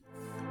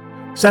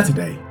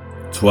Saturday,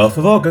 12th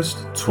of August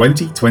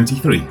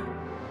 2023.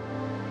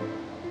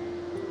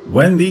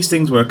 When these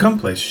things were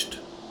accomplished,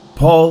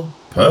 Paul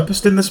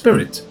purposed in the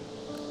Spirit,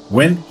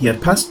 when he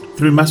had passed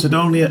through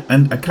Macedonia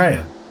and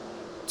Achaia,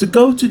 to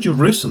go to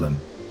Jerusalem,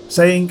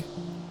 saying,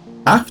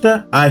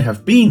 "After I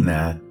have been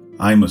there,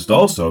 I must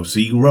also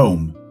see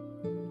Rome."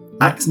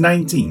 Acts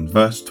 19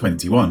 verse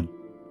 21.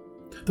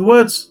 The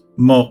words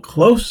more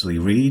closely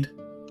read,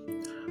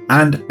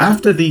 "And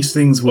after these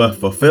things were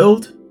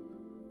fulfilled,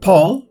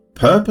 Paul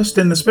purposed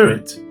in the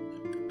Spirit,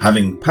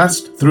 having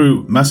passed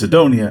through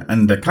Macedonia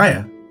and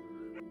Achaia,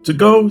 to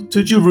go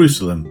to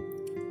Jerusalem,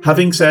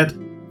 having said,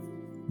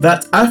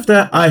 that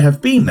after I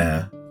have been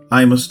there,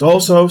 I must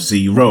also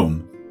see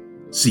Rome."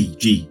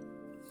 CG.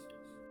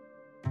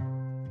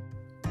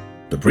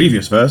 The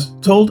previous verse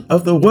told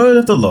of the word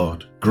of the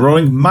Lord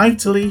growing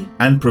mightily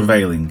and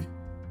prevailing.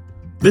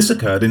 This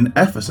occurred in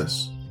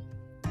Ephesus.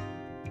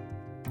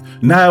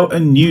 Now a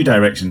new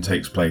direction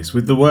takes place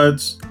with the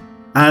words,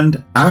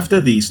 "And after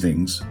these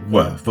things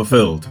were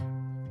fulfilled."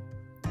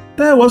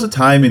 There was a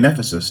time in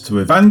Ephesus to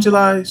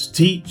evangelize,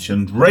 teach,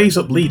 and raise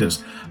up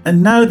leaders,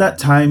 and now that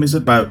time is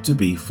about to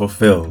be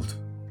fulfilled.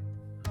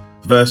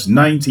 Verse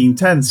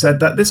 19:10 said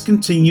that this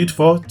continued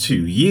for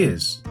 2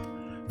 years.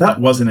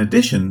 That was in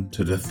addition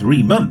to the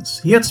 3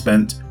 months he had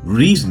spent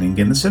reasoning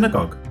in the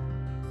synagogue.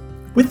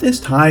 With this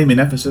time in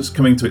Ephesus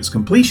coming to its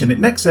completion, it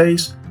next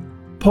says,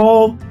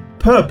 Paul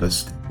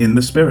purposed in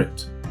the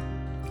Spirit.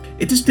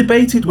 It is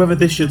debated whether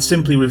this should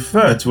simply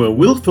refer to a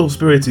willful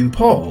spirit in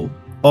Paul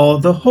or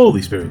the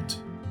Holy Spirit.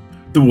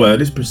 The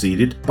word is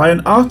preceded by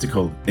an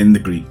article in the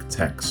Greek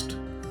text.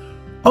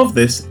 Of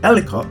this,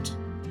 Ellicott,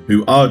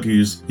 who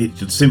argues it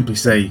should simply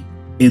say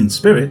in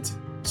spirit,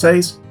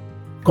 says,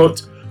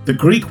 quote, "The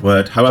Greek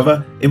word,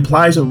 however,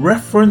 implies a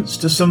reference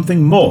to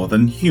something more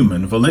than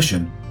human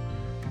volition.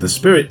 The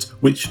spirit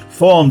which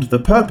formed the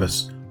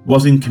purpose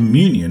was in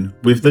communion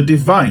with the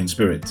divine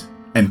spirit."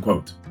 End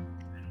quote.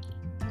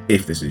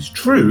 If this is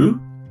true,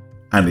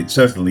 and it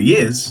certainly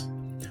is,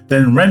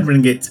 then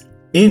rendering it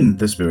in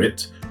the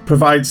Spirit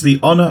provides the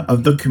honour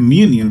of the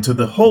communion to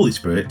the Holy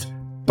Spirit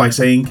by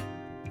saying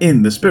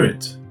in the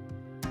Spirit.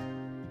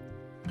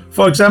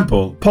 For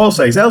example, Paul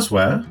says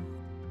elsewhere,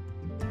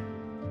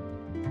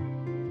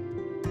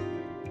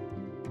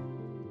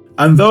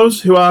 "And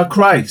those who are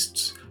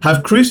Christ's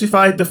have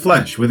crucified the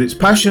flesh with its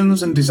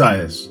passions and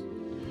desires.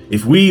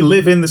 If we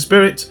live in the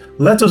Spirit,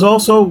 let us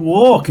also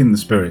walk in the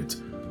Spirit.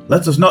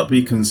 Let us not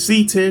be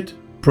conceited,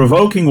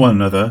 provoking one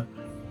another,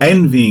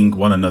 envying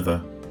one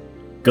another."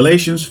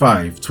 Galatians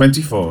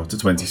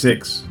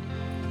 5:24-26.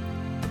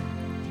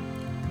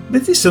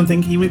 This is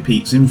something he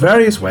repeats in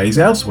various ways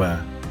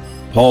elsewhere.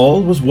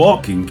 Paul was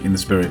walking in the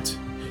Spirit.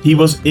 He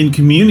was in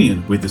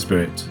communion with the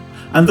Spirit,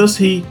 and thus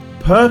he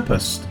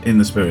purposed in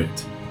the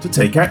Spirit to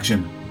take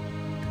action.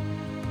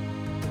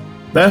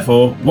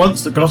 Therefore,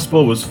 once the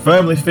gospel was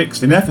firmly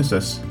fixed in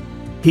Ephesus,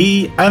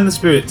 he and the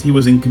Spirit he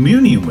was in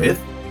communion with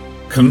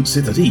couldn't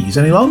sit at ease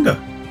any longer.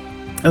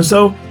 And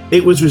so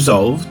it was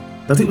resolved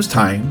that it was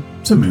time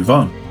to move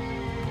on.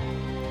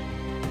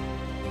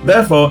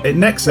 Therefore, it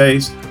next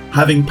says,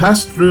 having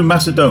passed through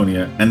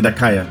Macedonia and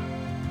Achaia.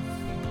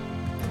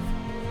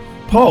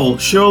 Paul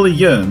surely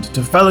yearned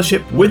to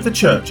fellowship with the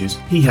churches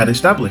he had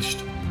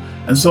established,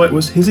 and so it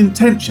was his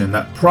intention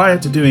that prior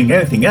to doing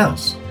anything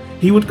else,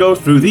 he would go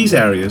through these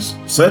areas,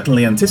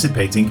 certainly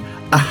anticipating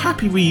a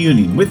happy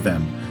reunion with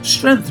them,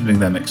 strengthening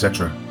them,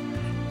 etc.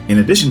 In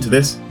addition to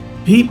this,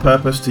 he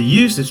purposed to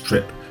use this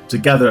trip to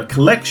gather a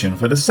collection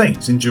for the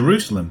saints in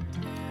Jerusalem.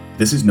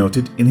 This is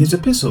noted in his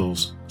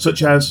epistles,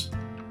 such as,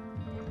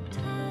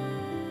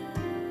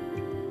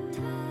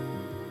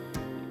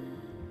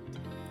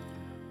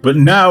 "But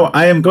now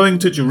I am going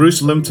to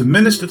Jerusalem to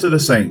minister to the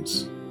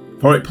saints,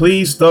 for it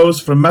pleased those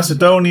from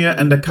Macedonia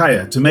and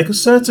Achaia to make a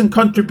certain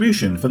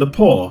contribution for the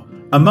poor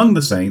among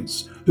the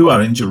saints who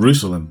are in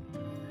Jerusalem.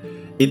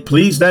 It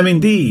pleased them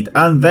indeed,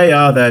 and they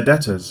are their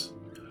debtors.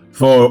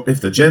 For if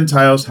the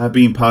Gentiles have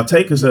been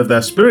partakers of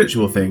their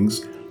spiritual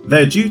things,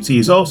 their duty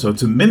is also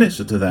to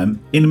minister to them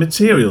in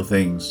material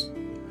things.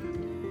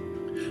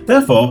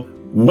 Therefore,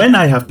 when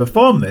I have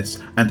performed this,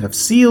 and have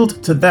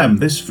sealed to them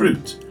this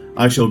fruit,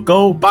 I shall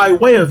go by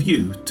way of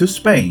you to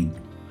Spain.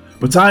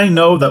 But I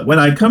know that when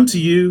I come to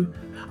you,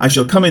 I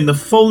shall come in the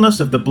fullness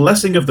of the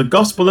blessing of the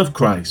gospel of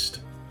Christ."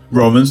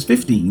 Romans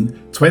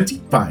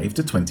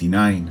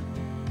 15:25-29.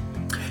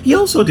 He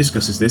also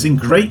discusses this in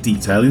great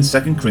detail in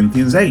 2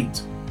 Corinthians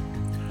 8.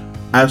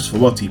 As for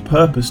what he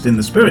purposed in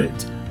the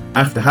Spirit,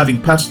 after having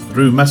passed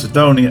through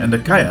Macedonia and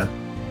Achaia,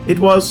 it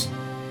was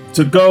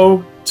to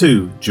go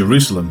to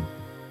Jerusalem.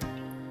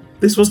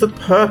 This was the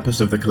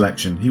purpose of the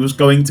collection he was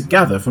going to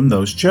gather from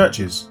those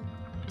churches.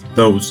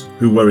 Those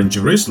who were in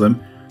Jerusalem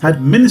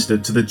had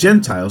ministered to the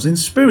Gentiles in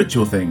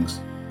spiritual things.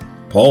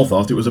 Paul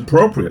thought it was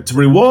appropriate to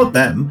reward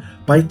them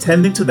by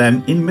tending to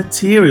them in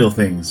material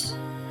things.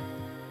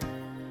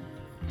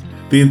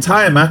 The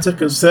entire matter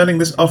concerning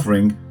this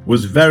offering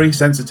was very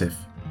sensitive.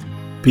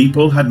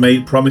 People had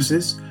made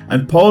promises,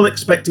 and Paul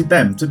expected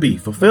them to be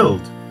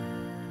fulfilled.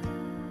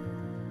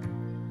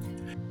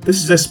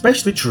 This is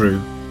especially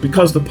true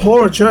because the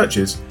poorer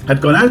churches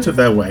had gone out of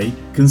their way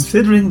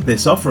considering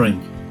this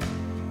offering.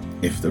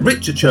 If the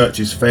richer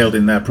churches failed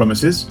in their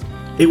promises,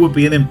 it would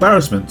be an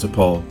embarrassment to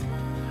Paul,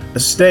 a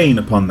stain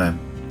upon them,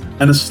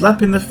 and a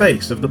slap in the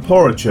face of the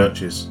poorer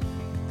churches.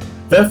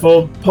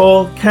 Therefore,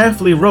 Paul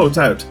carefully wrote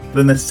out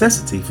the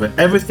necessity for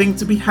everything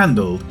to be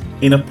handled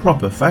in a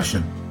proper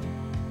fashion.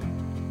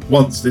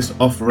 Once this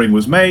offering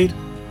was made,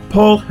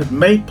 Paul had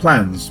made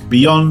plans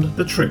beyond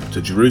the trip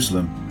to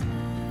Jerusalem.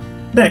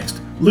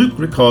 Next, Luke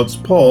records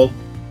Paul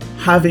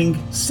having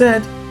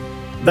said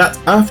that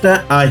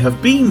after I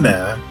have been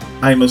there,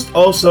 I must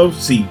also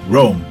see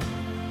Rome.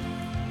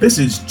 This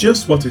is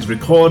just what is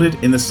recorded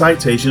in the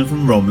citation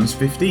from Romans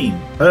 15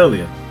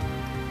 earlier.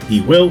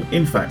 He will,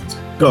 in fact,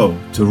 go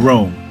to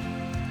Rome.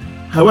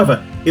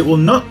 However, it will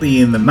not be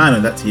in the manner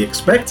that he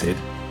expected,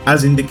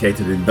 as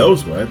indicated in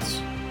those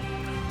words.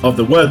 Of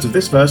the words of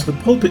this verse, the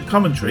pulpit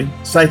commentary,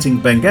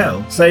 citing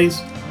Bengel,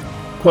 says,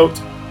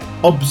 quote,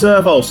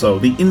 "Observe also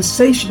the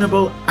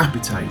insatiable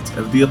appetite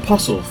of the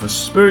apostle for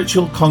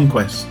spiritual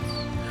conquests,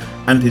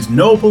 and his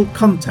noble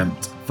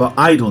contempt for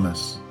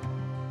idleness.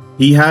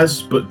 He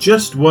has but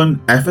just won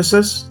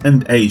Ephesus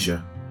and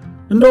Asia,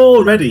 and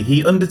already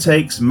he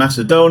undertakes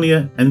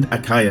Macedonia and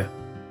Achaia.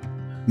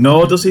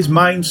 Nor does his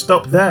mind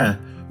stop there,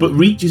 but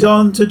reaches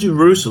on to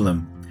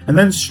Jerusalem, and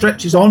then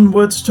stretches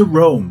onwards to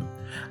Rome,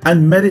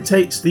 and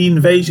meditates the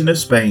invasion of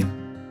Spain.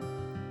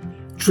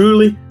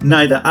 Truly,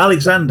 neither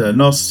Alexander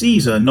nor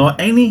Caesar nor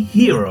any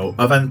hero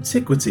of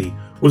antiquity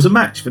was a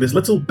match for this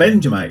little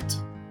Benjamite,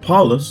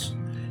 Paulus,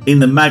 in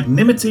the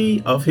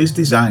magnanimity of his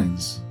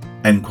designs."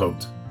 End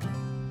quote.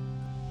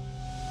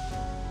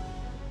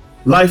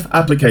 Life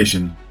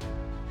application.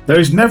 There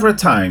is never a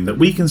time that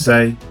we can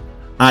say,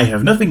 "I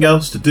have nothing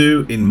else to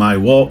do in my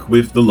walk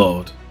with the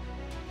Lord."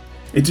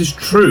 It is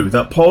true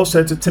that Paul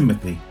said to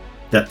Timothy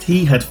that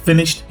he had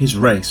finished his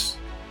race,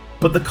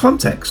 but the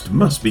context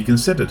must be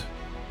considered.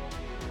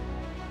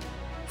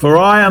 "For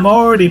I am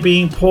already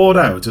being poured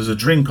out as a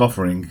drink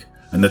offering,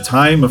 and the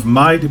time of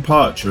my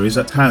departure is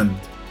at hand.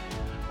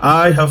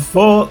 I have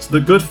fought the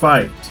good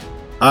fight.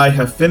 I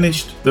have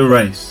finished the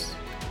race.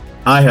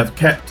 I have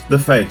kept the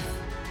faith.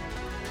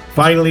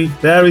 Finally,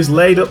 there is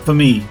laid up for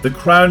me the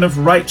crown of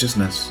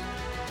righteousness,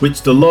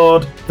 which the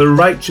Lord, the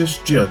righteous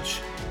judge,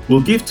 will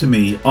give to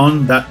me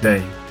on that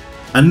day,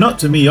 and not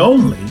to me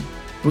only,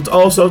 but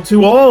also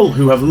to all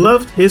who have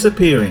loved his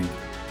appearing."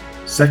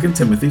 2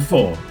 Timothy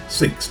 4,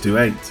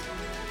 6-8.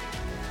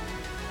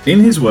 In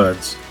his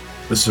words,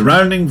 the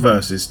surrounding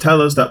verses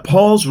tell us that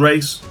Paul's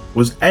race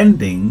was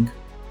ending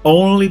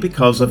only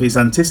because of his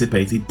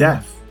anticipated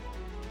death.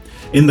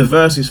 In the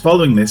verses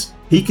following this,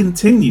 he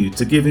continued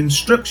to give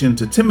instruction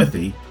to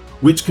Timothy,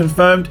 which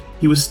confirmed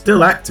he was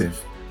still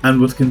active and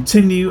would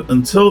continue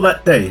until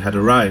that day had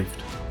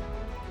arrived.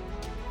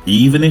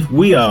 Even if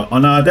we are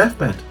on our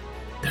deathbed,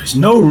 there is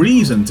no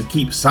reason to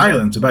keep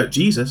silent about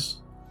Jesus.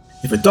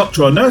 If a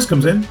doctor or nurse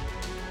comes in,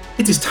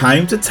 it is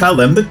time to tell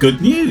them the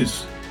good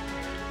news.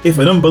 If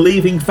an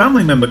unbelieving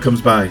family member comes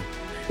by,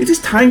 it is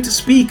time to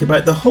speak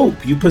about the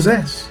hope you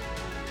possess.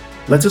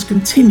 Let us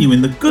continue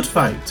in the good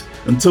fight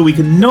until we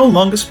can no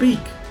longer speak.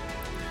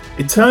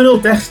 Eternal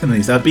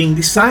destinies are being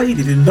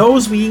decided in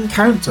those we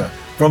encounter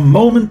from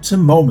moment to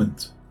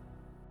moment.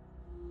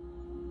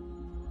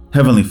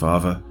 Heavenly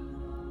Father,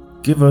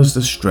 give us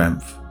the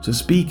strength to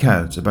speak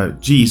out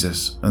about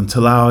Jesus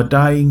until our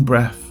dying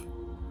breath,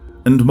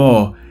 and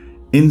more,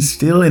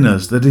 instill in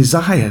us the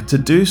desire to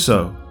do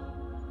so.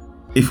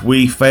 If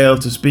we fail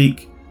to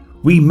speak,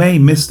 we may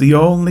miss the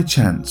only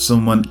chance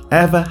someone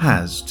ever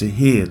has to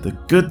hear the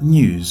good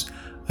news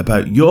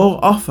about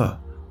your offer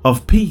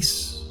of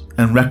peace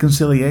and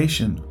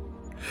reconciliation.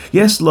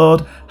 Yes,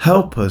 Lord,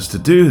 help us to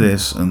do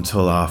this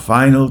until our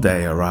final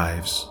day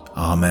arrives.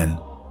 Amen.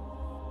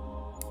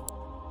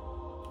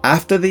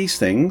 After these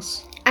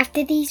things,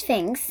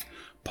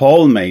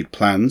 Paul made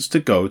plans to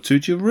go to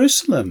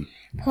Jerusalem.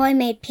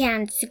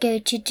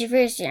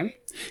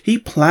 He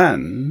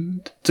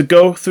planned to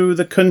go through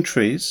the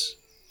countries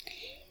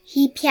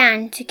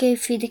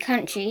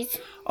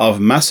of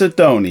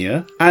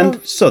Macedonia and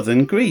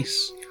southern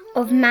Greece.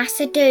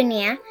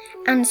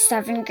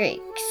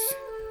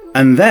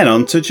 And then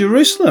on to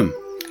Jerusalem.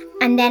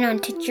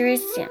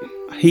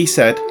 He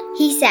said,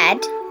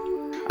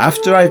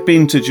 "After I've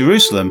been to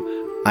Jerusalem,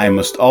 I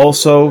must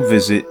also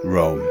visit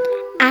Rome."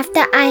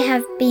 After I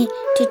have been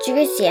to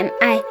Jerusalem,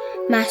 I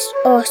must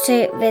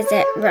also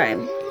visit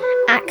Rome.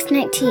 Acts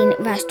 19,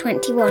 verse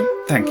 21.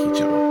 Thank you,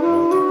 John.